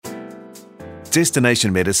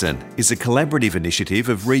Destination Medicine is a collaborative initiative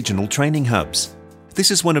of regional training hubs. This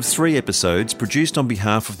is one of 3 episodes produced on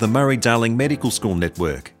behalf of the Murray-Darling Medical School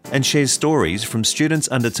Network and shares stories from students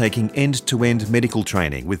undertaking end-to-end medical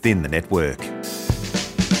training within the network.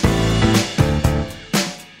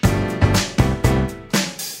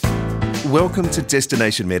 Welcome to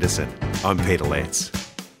Destination Medicine. I'm Peter Letts.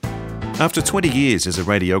 After 20 years as a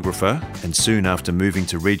radiographer and soon after moving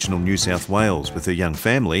to regional New South Wales with her young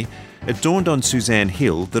family, it dawned on Suzanne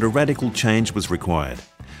Hill that a radical change was required.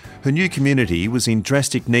 Her new community was in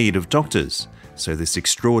drastic need of doctors, so this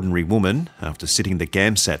extraordinary woman, after sitting the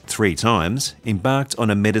GAMSAT 3 times, embarked on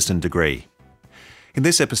a medicine degree. In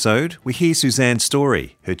this episode, we hear Suzanne's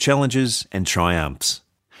story, her challenges and triumphs.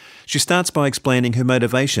 She starts by explaining her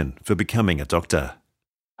motivation for becoming a doctor.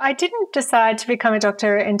 I didn't decide to become a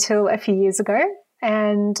doctor until a few years ago,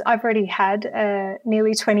 and I've already had a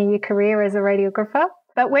nearly 20-year career as a radiographer.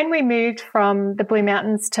 But when we moved from the Blue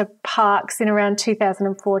Mountains to Parkes in around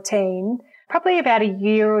 2014, probably about a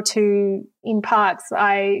year or two in Parkes,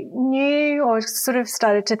 I knew or sort of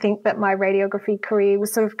started to think that my radiography career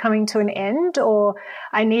was sort of coming to an end, or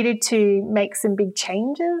I needed to make some big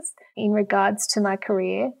changes in regards to my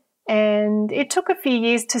career. And it took a few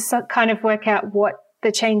years to kind of work out what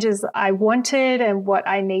the changes I wanted and what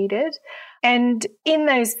I needed. And in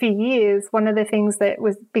those few years, one of the things that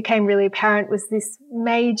became really apparent was this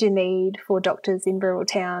major need for doctors in rural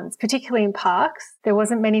towns, particularly in Parkes. There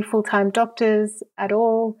wasn't many full-time doctors at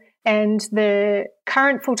all. And the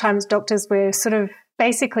current full-time doctors were sort of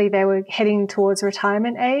basically they were heading towards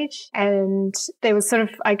retirement age, and there was sort of,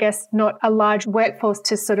 I guess, not a large workforce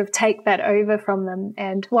to sort of take that over from them.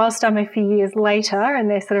 And whilst I'm a few years later and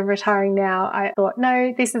they're sort of retiring now, I thought,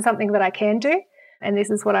 no, this is something that I can do. And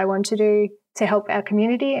this is what I want to do to help our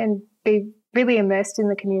community and be really immersed in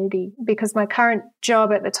the community, because my current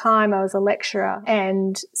job at the time, I was a lecturer.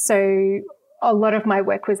 And so a lot of my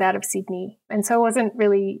work was out of Sydney. And so I wasn't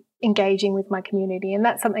really engaging with my community. And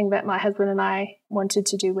that's something that my husband and I wanted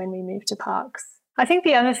to do when we moved to Parkes. I think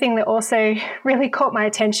the other thing that also really caught my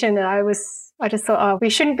attention, and I just thought, oh,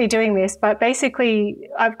 we shouldn't be doing this. But basically,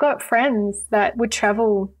 I've got friends that would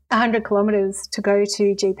travel 100 kilometres to go to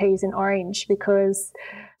GPs in Orange because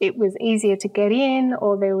it was easier to get in,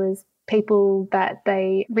 or there was people that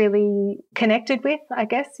they really connected with, I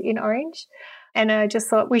guess, in Orange. And I just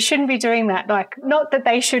thought we shouldn't be doing that. Like, not that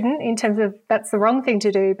they shouldn't in terms of that's the wrong thing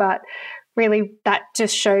to do, but really that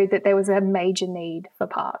just showed that there was a major need for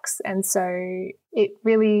Parkes. And so it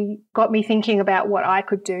really got me thinking about what I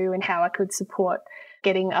could do and how I could support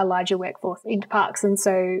getting a larger workforce into Parkes. And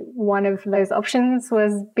so one of those options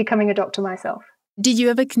was becoming a doctor myself. Did you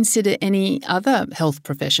ever consider any other health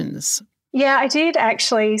professions? Yeah, I did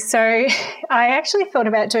actually. So I actually thought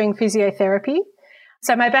about doing physiotherapy.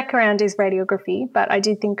 So my background is radiography, but I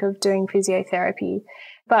did think of doing physiotherapy.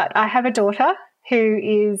 But I have a daughter who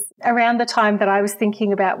is around the time that I was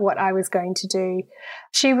thinking about what I was going to do.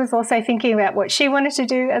 She was also thinking about what she wanted to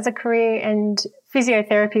do as a career, and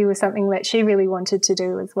physiotherapy was something that she really wanted to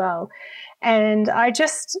do as well. And I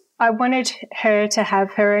wanted her to have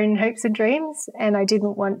her own hopes and dreams, and I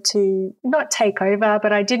didn't want to not take over,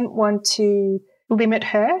 but I didn't want to limit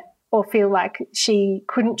her or feel like she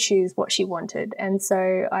couldn't choose what she wanted. And so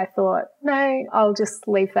I thought, no, I'll just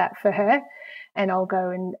leave that for her and I'll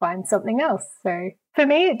go and find something else. So for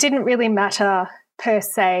me, it didn't really matter per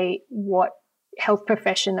se what health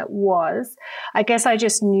profession it was. I guess I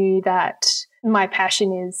just knew that my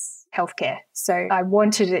passion is healthcare. So I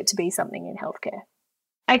wanted it to be something in healthcare.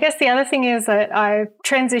 I guess the other thing is that I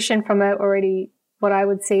transitioned from what I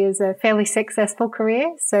would see as a fairly successful career.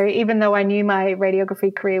 So even though I knew my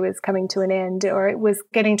radiography career was coming to an end, or it was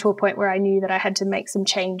getting to a point where I knew that I had to make some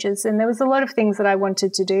changes, and there was a lot of things that I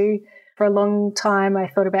wanted to do. For a long time, I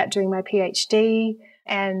thought about doing my PhD,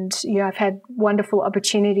 and I've had wonderful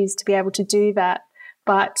opportunities to be able to do that.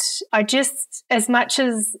 But I just, as much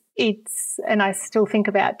as and I still think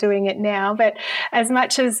about doing it now, but as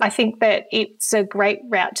much as I think that it's a great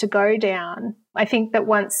route to go down, I think that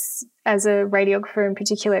once, as a radiographer in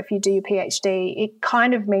particular, if you do your PhD, it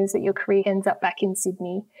kind of means that your career ends up back in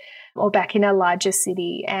Sydney or back in a larger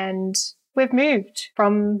city. And we've moved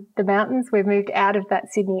from the mountains, we've moved out of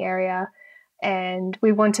that Sydney area, and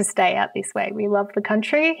we want to stay out this way. We love the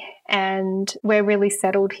country and we're really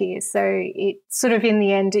settled here. So it sort of, in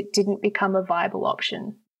the end, it didn't become a viable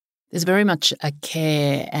option. There's very much a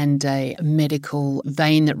care and a medical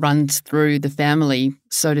vein that runs through the family,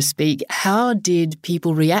 so to speak. How did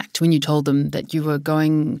people react when you told them that you were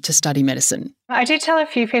going to study medicine? I did tell a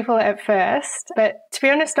few people at first, but to be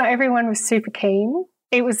honest, not everyone was super keen.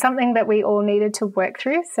 it was something that we all needed to work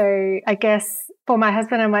through. So I guess for my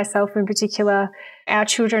husband and myself in particular, our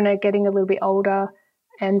children are getting a little bit older.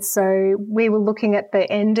 And so we were looking at the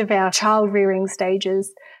end of our child rearing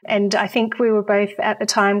stages. And I think we were both at the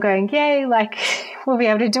time going, yay, like we'll be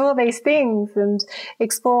able to do all these things and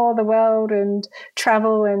explore the world and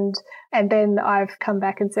travel. And then I've come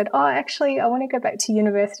back and said, oh, actually, I want to go back to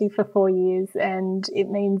university for 4 years. And it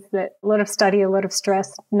means that a lot of study, a lot of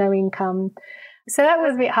stress, no income. So that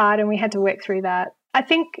was a bit hard and we had to work through that. I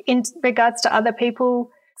think in regards to other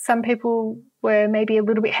people, some people were maybe a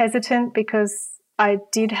little bit hesitant because I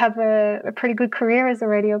did have a pretty good career as a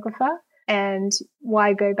radiographer, and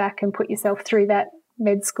why go back and put yourself through that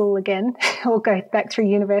med school again or go back through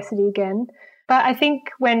university again. But I think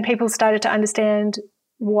when people started to understand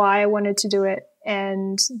why I wanted to do it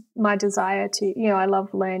and my desire to, I love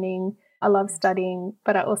learning, I love studying,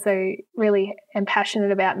 but I also really am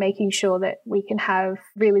passionate about making sure that we can have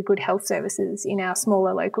really good health services in our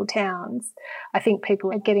smaller local towns. I think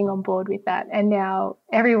people are getting on board with that. And now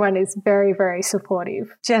everyone is very, very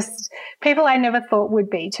supportive. Just people I never thought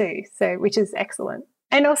would be too. So, which is excellent.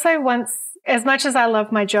 And also as much as I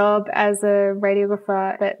love my job as a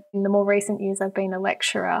radiographer, but in the more recent years, I've been a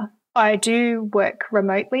lecturer. I do work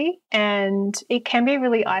remotely and it can be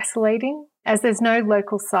really isolating, as there's no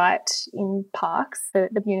local site in Parkes, the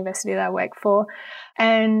university that I work for.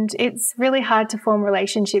 And it's really hard to form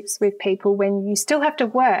relationships with people when you still have to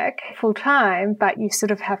work full time, but you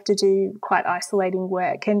sort of have to do quite isolating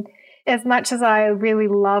work. And as much as I really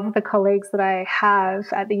love the colleagues that I have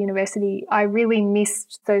at the university, I really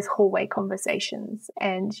missed those hallway conversations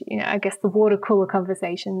and, I guess the water cooler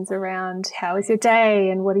conversations around how is your day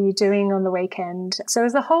and what are you doing on the weekend. So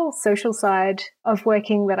there's a whole social side of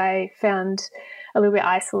working that I found a little bit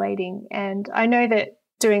isolating. And I know that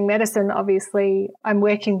doing medicine, obviously, I'm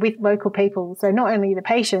working with local people. So not only the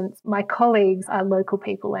patients, my colleagues are local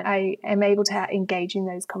people and I am able to engage in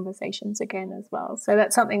those conversations again as well. So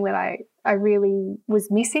that's something that I really was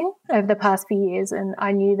missing over the past few years, and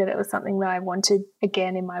I knew that it was something that I wanted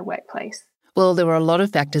again in my workplace. Well, there were a lot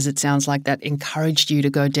of factors, it sounds like, that encouraged you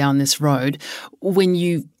to go down this road. When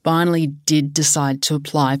you finally did decide to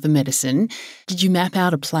apply for medicine, did you map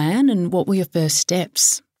out a plan and what were your first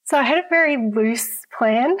steps? So I had a very loose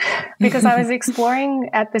plan because I was exploring,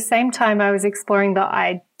 at the same time I was exploring the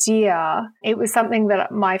idea. It was something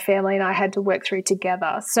that my family and I had to work through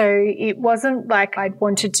together. So it wasn't like I'd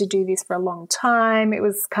wanted to do this for a long time. It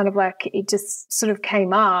was kind of like it just sort of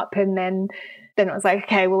came up and then it was like,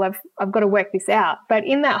 okay, well, I've got to work this out. But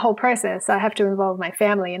in that whole process, I have to involve my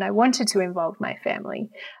family and I wanted to involve my family.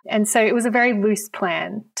 And so it was a very loose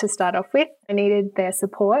plan to start off with. I needed their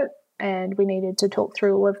support. And we needed to talk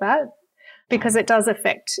through all of that because it does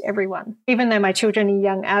affect everyone. Even though my children are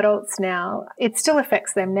young adults now, it still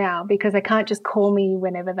affects them now because they can't just call me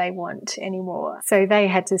whenever they want anymore. So they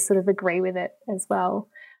had to sort of agree with it as well.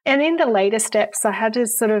 And in the later steps, I had to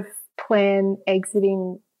sort of plan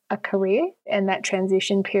exiting a career and that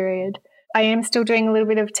transition period. I am still doing a little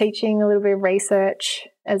bit of teaching, a little bit of research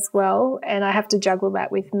as well, and I have to juggle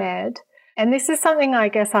that with med. And this is something I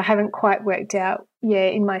guess I haven't quite worked out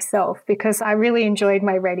yet in myself because I really enjoyed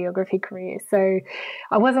my radiography career. So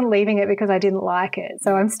I wasn't leaving it because I didn't like it.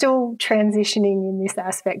 So I'm still transitioning in this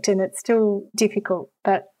aspect and it's still difficult,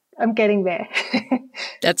 but I'm getting there.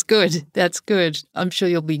 That's good. That's good. I'm sure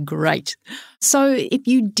you'll be great. So if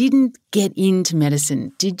you didn't get into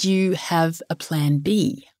medicine, did you have a plan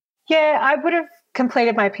B? Yeah, I would have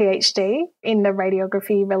completed my PhD in the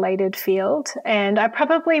radiography related field, and I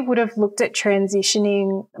probably would have looked at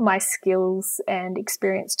transitioning my skills and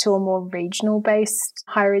experience to a more regional based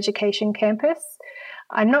higher education campus.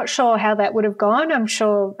 I'm not sure how that would have gone. I'm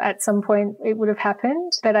sure at some point it would have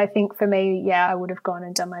happened, but I think for me, I would have gone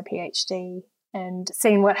and done my PhD and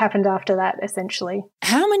seen what happened after that, essentially.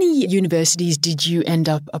 How many universities did you end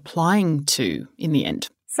up applying to in the end?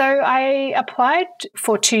 So I applied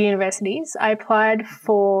for 2 universities. I applied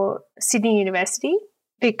for Sydney University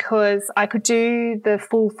because I could do the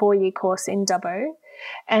full 4-year course in Dubbo.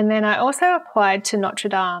 And then I also applied to Notre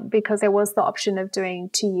Dame because there was the option of doing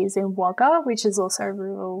 2 years in Wagga, which is also a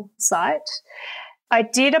rural site. I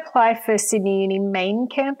did apply for Sydney Uni main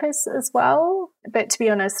campus as well, but to be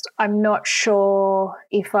honest, I'm not sure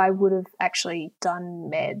if I would have actually done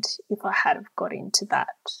med if I had have got into that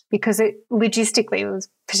because logistically it was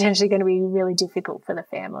potentially going to be really difficult for the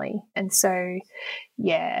family. And so,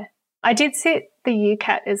 I did sit the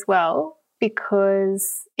UCAT as well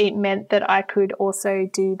because it meant that I could also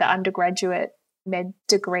do the undergraduate med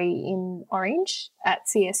degree in Orange at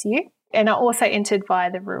CSU. And I also entered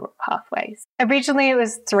via the rural pathways. Originally, it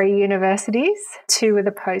was 3 universities. 2 were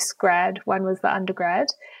the postgrad, 1 was the undergrad.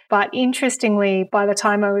 But interestingly, by the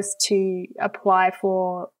time I was to apply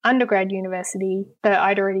for undergrad university,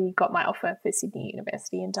 I'd already got my offer for Sydney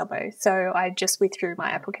University in Dubbo. So I just withdrew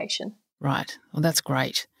my application. Right. Well, that's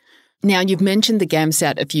great. Now, you've mentioned the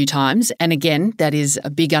GAMSAT a few times, and again, that is a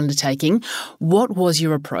big undertaking. What was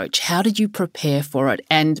your approach? How did you prepare for it?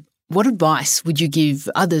 And what advice would you give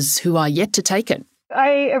others who are yet to take it?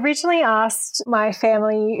 I originally asked my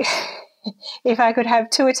family if I could have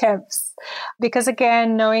 2 attempts because,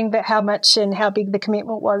 again, knowing that how much and how big the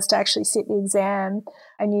commitment was to actually sit the exam,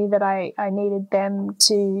 I knew that I needed them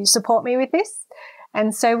to support me with this.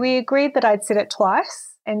 And so we agreed that I'd sit it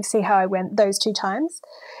twice and see how I went those 2 times.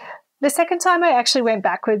 The second time I actually went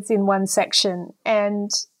backwards in 1 section, and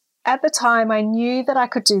at the time I knew that I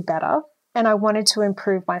could do better and I wanted to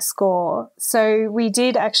improve my score. So we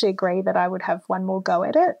did actually agree that I would have 1 more go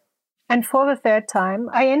at it. And for the third time,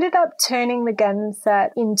 I ended up turning the GAMSAT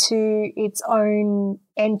into its own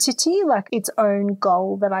entity, like its own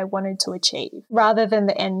goal that I wanted to achieve. Rather than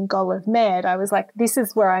the end goal of med, I was like, this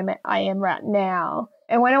is where I am right now.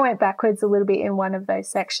 And when I went backwards a little bit in one of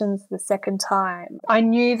those sections the second time, I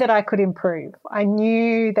knew that I could improve. I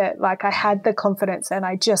knew that I had the confidence and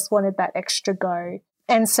I just wanted that extra go.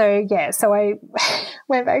 And so I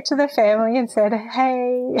went back to the family and said,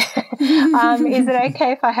 hey, is it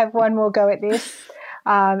okay if I have 1 more go at this?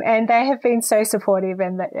 And they have been so supportive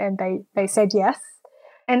and they said yes.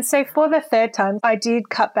 And so for the third time, I did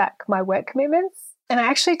cut back my work commitments and I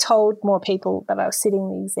actually told more people that I was sitting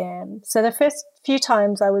the exam. So the first few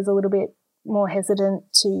times I was a little bit more hesitant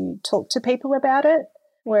to talk to people about it,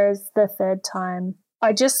 whereas the third time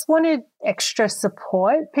I just wanted extra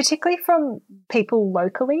support, particularly from people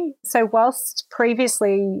locally. So whilst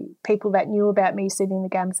previously people that knew about me sitting the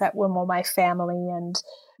GAMSAT were more my family and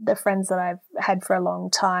the friends that I've had for a long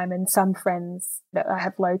time and some friends that I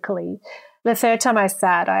have locally, the third time I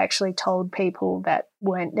sat, I actually told people that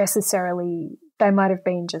weren't necessarily, they might have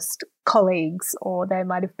been just colleagues or they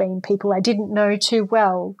might have been people I didn't know too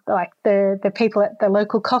well, like the people at the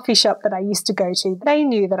local coffee shop that I used to go to. They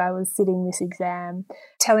knew that I was sitting this exam.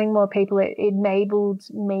 Telling more people, it enabled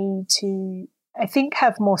me to, I think,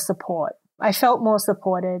 have more support. I felt more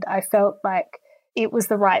supported. I felt like it was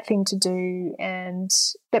the right thing to do and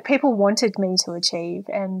that people wanted me to achieve,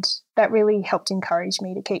 and that really helped encourage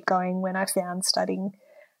me to keep going when I found studying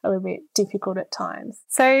a little bit difficult at times.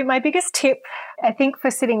 So my biggest tip, I think,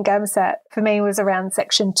 for sitting GAMSAT for me was around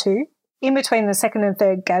section 2. In between the second and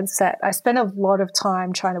third GAMSAT, I spent a lot of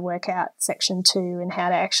time trying to work out section 2 and how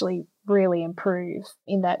to actually really improve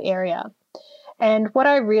in that area. And what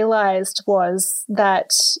I realised was that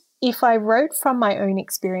if I wrote from my own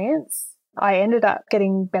experience, I ended up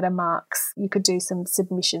getting better marks. You could do some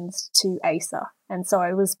submissions to ACER. And so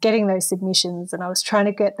I was getting those submissions and I was trying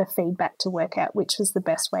to get the feedback to work out which was the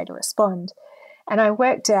best way to respond. And I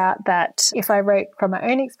worked out that if I wrote from my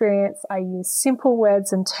own experience, I used simple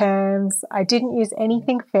words and terms. I didn't use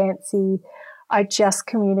anything fancy. I just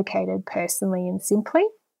communicated personally and simply.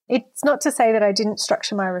 It's not to say that I didn't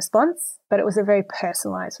structure my response, but it was a very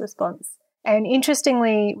personalised response. And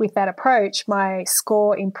interestingly, with that approach, my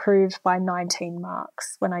score improved by 19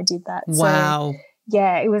 marks when I did that. Wow. So,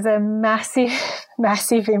 yeah, it was a massive,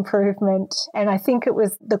 massive improvement. And I think it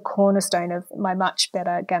was the cornerstone of my much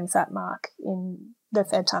better GAMSAT mark in the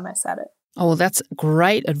third time I sat it. Oh, well, that's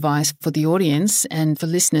great advice for the audience and for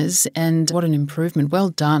listeners. And what an improvement. Well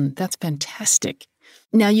done. That's fantastic.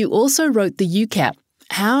 Now, you also wrote the UCAT.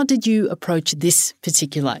 How did you approach this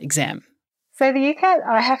particular exam? So the UCAT,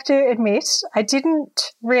 I have to admit, I didn't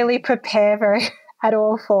really prepare at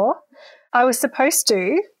all for. I was supposed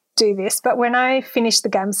to do this, but when I finished the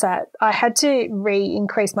GAMSAT, I had to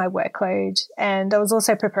increase my workload, and I was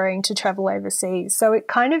also preparing to travel overseas. So it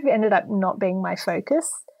kind of ended up not being my focus.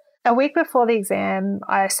 A week before the exam,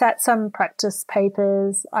 I sat some practice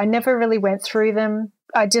papers. I never really went through them.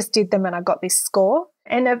 I just did them and I got this score.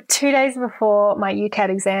 And 2 days before my UCAT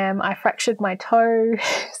exam, I fractured my toe.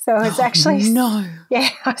 So it's actually... No. Yeah,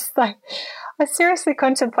 I was seriously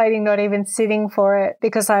contemplating not even sitting for it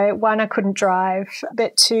because I couldn't drive,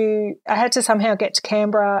 but 2, I had to somehow get to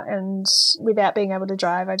Canberra, and without being able to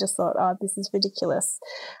drive, I just thought, oh, this is ridiculous.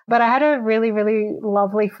 But I had a really, really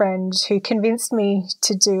lovely friend who convinced me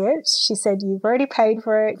to do it. She said, you've already paid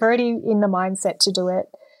for it, you're already in the mindset to do it.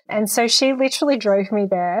 And so she literally drove me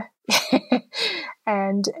there.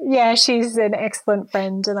 And yeah, she's an excellent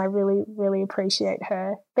friend and I really, really appreciate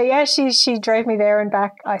her. But yeah, she drove me there and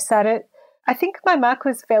back. I sat it. I think my mark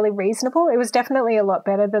was fairly reasonable. It was definitely a lot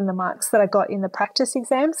better than the marks that I got in the practice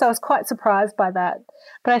exam, so I was quite surprised by that.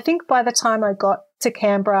 But I think by the time I got to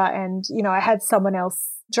Canberra and, I had someone else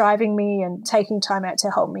driving me and taking time out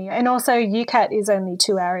to help me. And also UCAT is only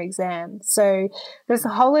 2-hour exam. So there's a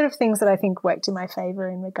whole lot of things that I think worked in my favour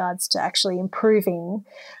in regards to actually improving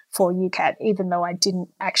for UCAT, even though I didn't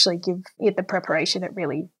actually give it the preparation it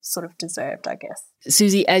really sort of deserved, I guess.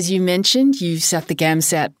 Susie, as you mentioned, you've sat the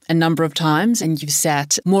GAMSAT a number of times and you've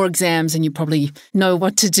sat more exams than you probably know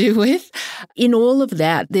what to do with. In all of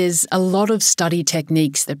that, there's a lot of study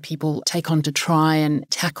techniques that people take on to try and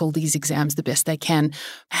tackle these exams the best they can.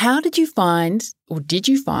 How did you find, or did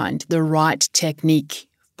you find, the right technique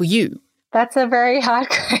for you? That's a very hard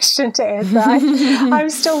question to answer. I'm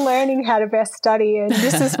still learning how to best study, and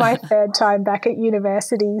this is my third time back at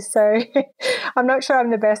university, so I'm not sure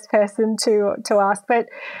I'm the best person to ask. But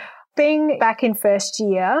being back in first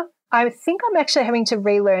year, I think I'm actually having to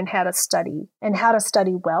relearn how to study and how to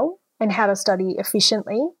study well and how to study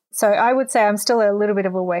efficiently. So I would say I'm still a little bit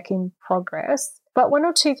of a work in progress. But one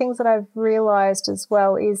or two things that I've realised as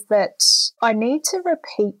well is that I need to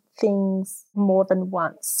repeat things more than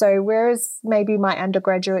once. So whereas maybe my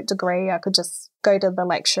undergraduate degree, I could just go to the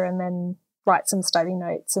lecture and then write some study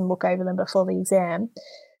notes and look over them before the exam.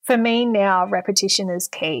 For me now, repetition is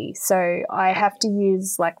key. So I have to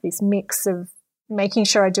use like this mix of making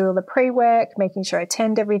sure I do all the pre-work, making sure I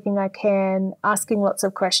attend everything I can, asking lots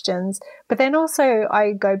of questions, but then also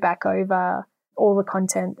I go back over all the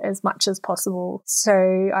content as much as possible. So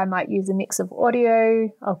I might use a mix of audio.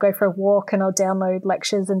 I'll go for a walk and I'll download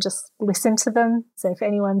lectures and just listen to them. So if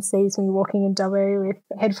anyone sees me walking in Dubbo with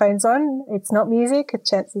headphones on, it's not music.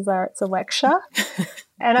 Chances are it's a lecture.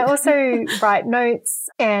 And I also write notes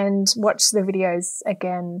and watch the videos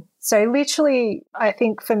again. So literally, I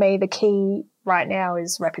think for me, the key right now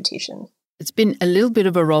is repetition. It's been a little bit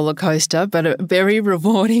of a roller coaster, but a very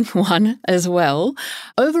rewarding one as well.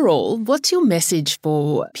 Overall, what's your message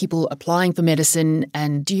for people applying for medicine,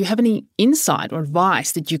 and do you have any insight or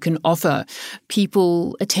advice that you can offer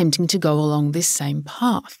people attempting to go along this same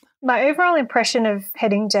path? My overall impression of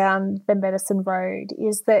heading down the medicine road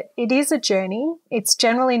is that it is a journey. It's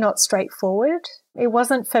generally not straightforward. It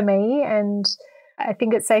wasn't for me, and I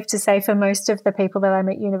think it's safe to say for most of the people that I'm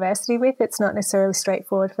at university with, it's not necessarily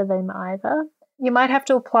straightforward for them either. You might have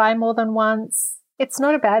to apply more than once. It's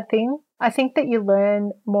not a bad thing. I think that you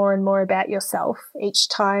learn more and more about yourself each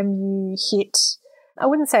time you hit, I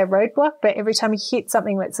wouldn't say a roadblock, but every time you hit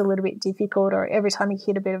something that's a little bit difficult or every time you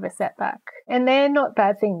hit a bit of a setback. And they're not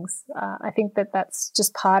bad things. I think that that's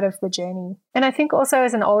just part of the journey. And I think also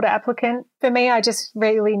as an older applicant, for me, I just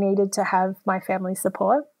really needed to have my family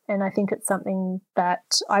support. And I think it's something that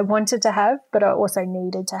I wanted to have, but I also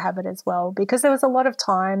needed to have it as well, because there was a lot of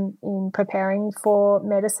time in preparing for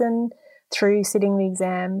medicine through sitting the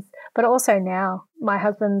exams, but also now my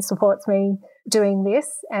husband supports me doing this.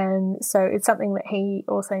 And so it's something that he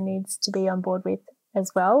also needs to be on board with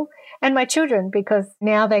as well. And my children, because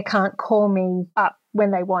now they can't call me up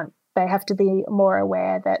when they want. They have to be more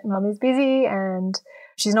aware that mum is busy and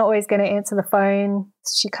she's not always going to answer the phone.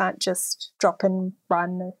 She can't just drop and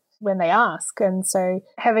run when they ask. And so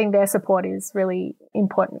having their support is really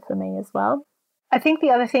important for me as well. I think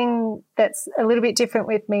the other thing that's a little bit different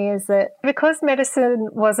with me is that because medicine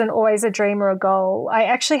wasn't always a dream or a goal, I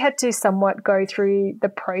actually had to somewhat go through the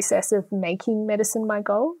process of making medicine my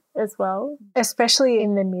goal as well, especially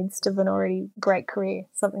in the midst of an already great career,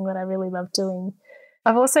 something that I really love doing.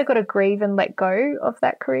 I've also got to grieve and let go of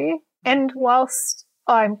that career. And whilst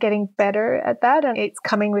I'm getting better at that and it's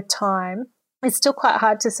coming with time, it's still quite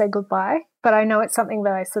hard to say goodbye. But I know it's something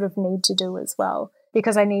that I sort of need to do as well,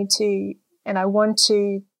 because I need to and I want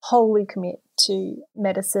to wholly commit to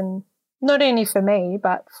medicine, not only for me,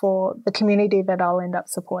 but for the community that I'll end up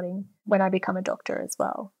supporting when I become a doctor as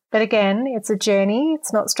well. But again, it's a journey.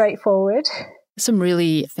 It's not straightforward. Some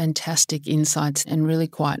really fantastic insights and really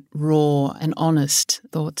quite raw and honest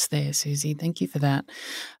thoughts there, Susie. Thank you for that.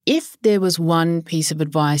 If there was one piece of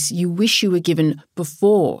advice you wish you were given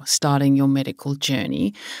before starting your medical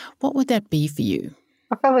journey, what would that be for you?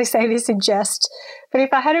 I'll probably say this in jest, but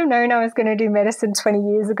if I had have known I was going to do medicine 20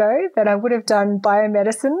 years ago, then I would have done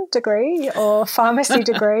biomedicine degree or pharmacy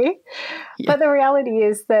degree. Yeah. But the reality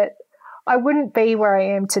is that I wouldn't be where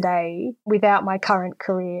I am today without my current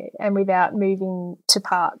career and without moving to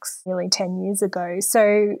Parkes nearly 10 years ago.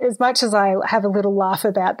 So as much as I have a little laugh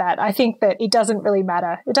about that, I think that it doesn't really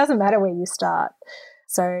matter. It doesn't matter where you start.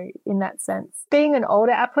 So in that sense, being an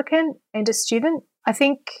older applicant and a student, I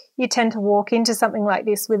think you tend to walk into something like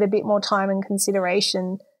this with a bit more time and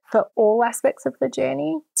consideration for all aspects of the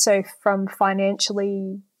journey. So from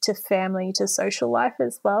financially to family to social life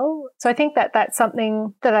as well. So I think that that's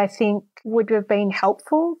something that I think would have been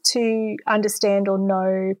helpful to understand or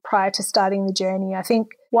know prior to starting the journey. I think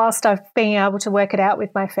whilst I've been able to work it out with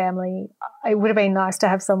my family, it would have been nice to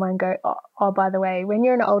have someone go, oh, by the way, when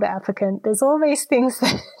you're an older applicant, there's all these things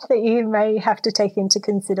that you may have to take into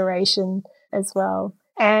consideration as well.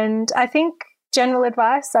 And I think general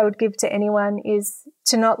advice I would give to anyone is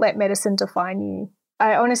to not let medicine define you.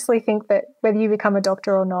 I honestly think that whether you become a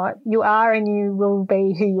doctor or not, you are and you will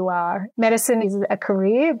be who you are. Medicine is a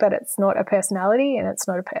career, but it's not a personality and it's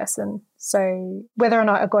not a person. So whether or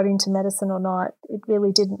not I got into medicine or not, it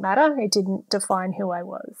really didn't matter. It didn't define who I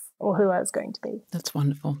was or who I was going to be. That's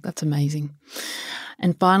wonderful. That's amazing.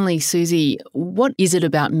 And finally, Susie, what is it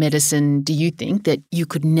about medicine, do you think, that you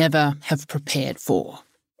could never have prepared for?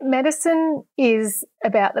 Medicine is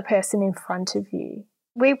about the person in front of you.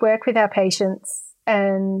 We work with our patients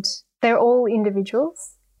and they're all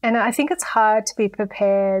individuals. And I think it's hard to be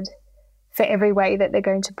prepared for every way that they're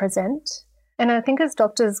going to present. And I think as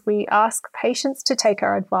doctors, we ask patients to take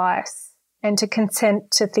our advice and to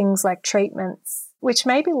consent to things like treatments, which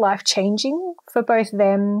may be life-changing for both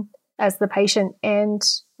them as the patient and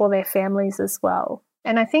for their families as well.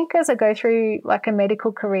 And I think as I go through like a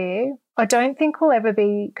medical career, I don't think we'll ever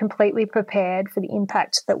be completely prepared for the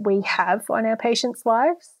impact that we have on our patients'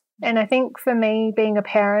 lives. And I think for me, being a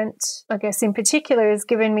parent, I guess in particular, has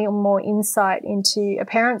given me more insight into a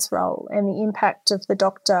parent's role and the impact of the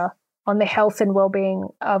doctor on the health and well-being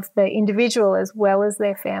of the individual as well as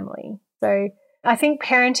their family. So I think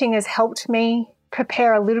parenting has helped me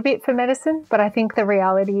prepare a little bit for medicine, but I think the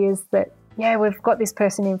reality is that, yeah, we've got this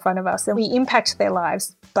person in front of us and we impact their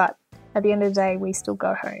lives, but at the end of the day, we still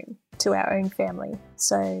go home to our own family.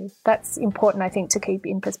 So that's important, I think, to keep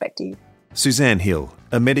in perspective. Suzanne Hill,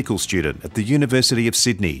 a medical student at the University of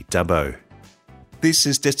Sydney, Dubbo. This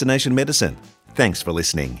is Destination Medicine. Thanks for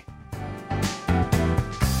listening.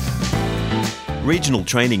 Regional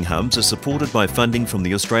training hubs are supported by funding from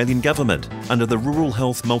the Australian Government under the Rural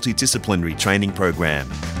Health Multidisciplinary Training Program.